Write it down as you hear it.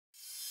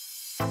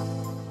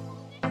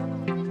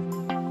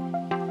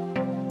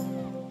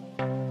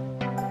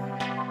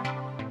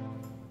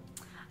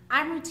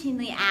I'm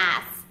routinely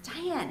asked,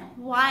 Diane,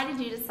 why did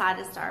you decide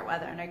to start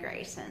Weather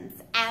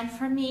Integrations? And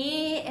for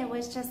me, it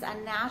was just a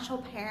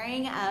natural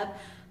pairing of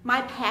my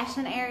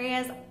passion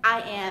areas.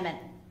 I am an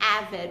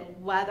avid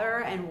weather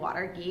and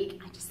water geek.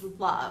 I just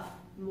love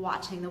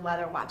watching the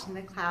weather, watching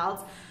the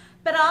clouds,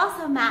 but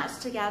also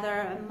match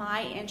together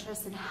my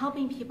interest in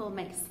helping people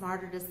make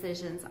smarter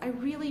decisions. I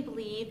really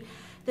believe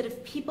that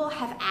if people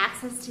have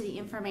access to the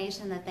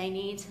information that they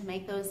need to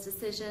make those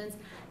decisions,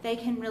 they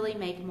can really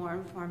make more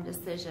informed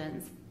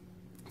decisions.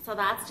 So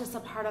that's just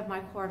a part of my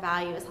core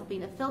value, is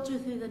helping to filter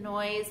through the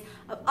noise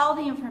of all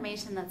the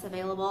information that's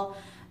available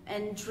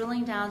and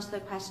drilling down to the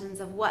questions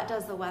of what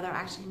does the weather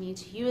actually mean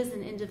to you as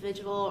an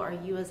individual or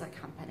you as a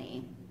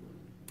company.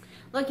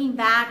 Looking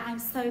back, I'm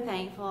so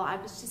thankful. I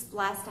was just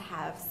blessed to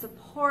have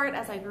support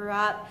as I grew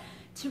up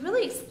to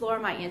really explore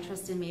my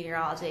interest in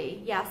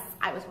meteorology. Yes,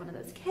 I was one of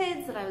those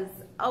kids that I was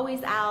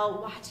always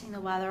out watching the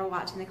weather,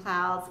 watching the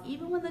clouds,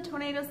 even when the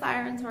tornado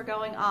sirens were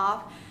going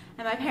off,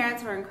 and my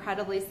parents were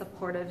incredibly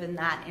supportive in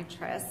that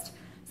interest.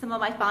 Some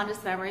of my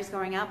fondest memories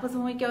growing up was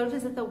when we'd go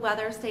visit the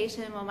weather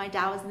station when my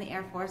dad was in the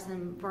Air Force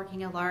and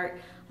working alert.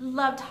 I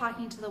loved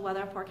talking to the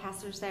weather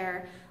forecasters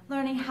there,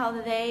 learning how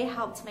they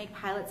helped make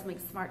pilots make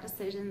smart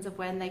decisions of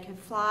when they could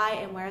fly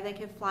and where they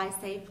could fly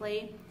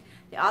safely.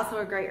 They also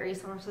were great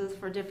resources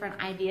for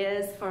different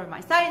ideas for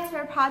my science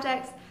fair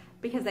projects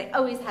because they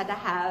always had to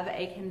have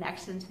a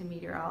connection to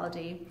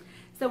meteorology.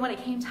 So when it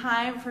came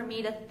time for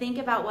me to think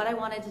about what I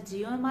wanted to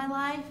do in my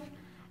life,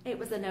 it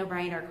was a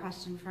no-brainer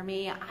question for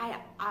me. I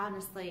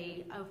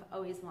honestly have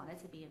always wanted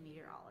to be a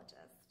meteorologist.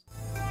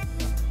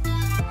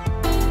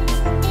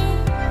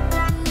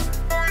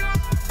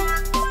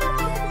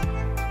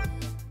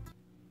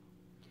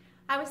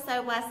 I was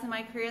so blessed in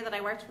my career that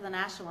I worked for the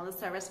National Weather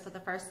Service for the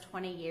first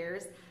 20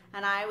 years,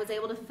 and I was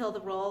able to fill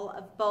the role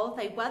of both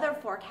a weather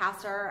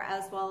forecaster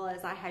as well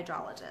as a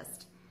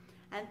hydrologist.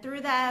 And through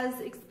those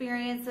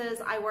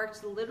experiences, I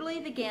worked literally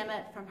the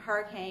gamut from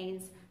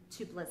hurricanes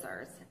to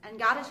blizzards and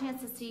got a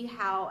chance to see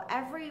how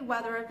every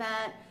weather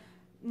event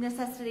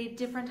necessitated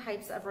different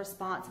types of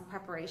response and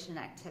preparation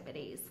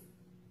activities.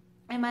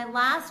 In my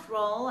last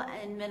role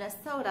in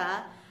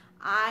Minnesota,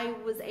 I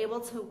was able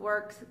to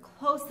work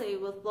closely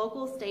with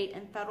local, state,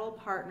 and federal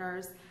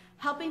partners,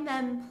 helping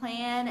them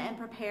plan and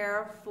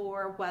prepare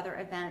for weather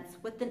events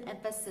with an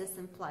emphasis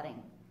in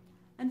flooding.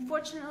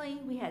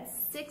 Unfortunately, we had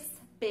 6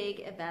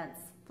 big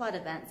events, flood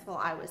events, while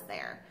I was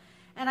there.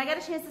 And I got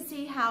a chance to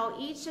see how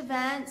each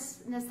event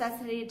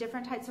necessitated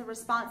different types of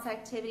response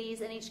activities,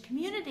 and each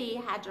community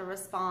had to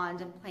respond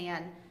and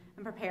plan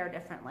and prepare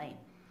differently.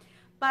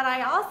 But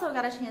I also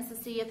got a chance to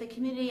see if the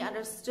community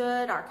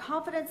understood our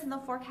confidence in the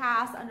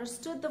forecast,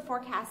 understood the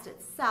forecast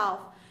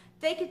itself,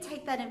 they could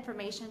take that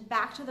information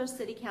back to their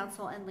city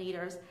council and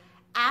leaders,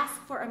 ask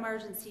for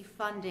emergency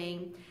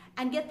funding,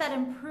 and get that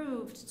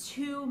improved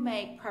to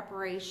make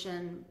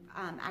preparation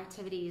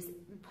activities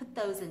and put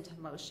those into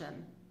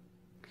motion.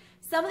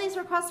 Some of these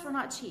requests were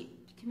not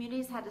cheap.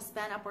 Communities had to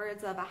spend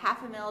upwards of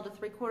 $500,000 to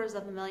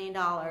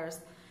 $750,000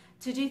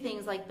 to do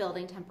things like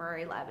building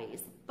temporary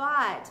levees.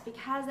 But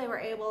because they were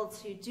able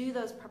to do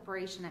those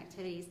preparation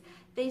activities,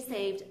 they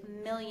saved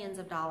millions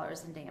of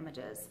dollars in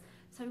damages.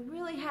 So I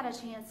really had a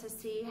chance to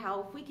see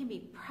how if we can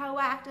be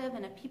proactive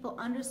and if people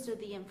understood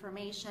the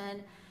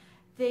information,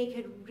 they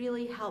could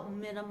really help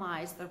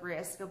minimize the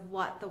risk of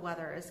what the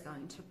weather is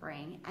going to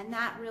bring. And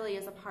that really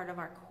is a part of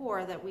our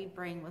core that we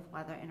bring with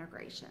Weather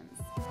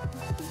Integrations.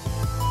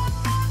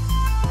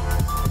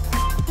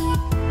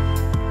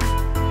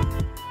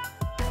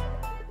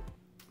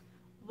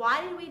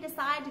 Why did we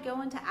decide to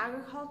go into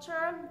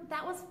agriculture?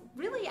 That was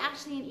really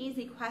actually an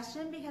easy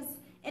question because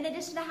in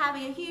addition to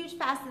having a huge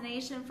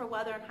fascination for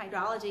weather and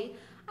hydrology,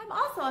 I'm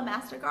also a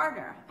master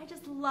gardener. I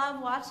just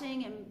love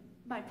watching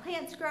my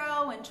plants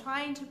grow and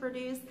trying to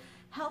produce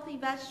healthy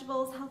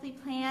vegetables, healthy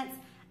plants.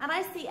 And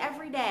I see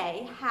every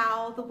day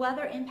how the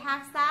weather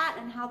impacts that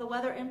and how the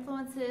weather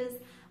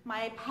influences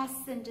my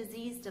pests and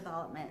disease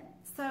development.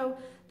 So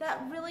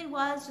that really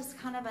was just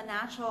kind of a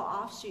natural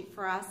offshoot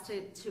for us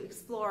to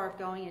explore of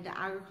going into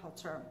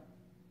agriculture.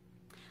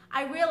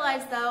 I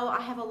realize though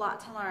I have a lot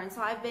to learn,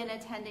 so I've been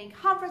attending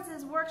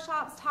conferences,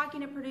 workshops,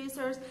 talking to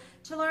producers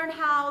to learn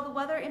how the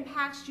weather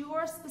impacts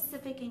your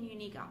specific and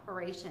unique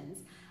operations.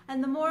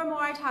 And the more and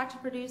more I talk to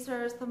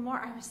producers, the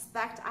more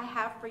respect I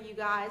have for you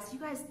guys. You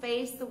guys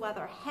face the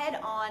weather head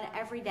on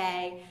every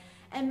day.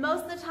 And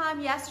most of the time,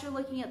 yes, you're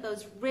looking at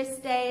those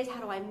risk days. How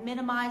do I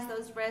minimize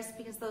those risks?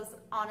 Because those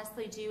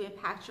honestly do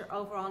impact your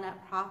overall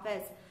net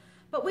profits.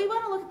 But we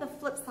want to look at the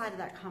flip side of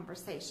that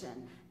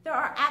conversation. There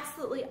are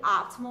absolutely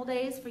optimal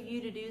days for you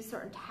to do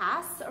certain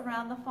tasks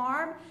around the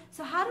farm.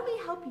 So how do we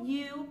help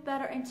you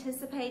better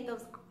anticipate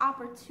those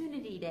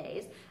opportunity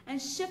days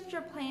and shift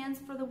your plans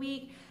for the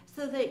week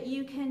so that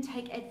you can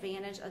take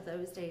advantage of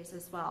those days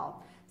as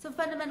well? So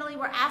fundamentally,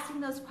 we're asking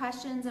those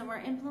questions and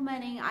we're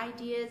implementing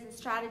ideas and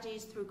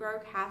strategies through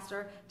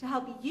Growcaster to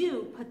help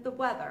you put the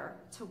weather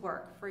to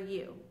work for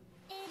you.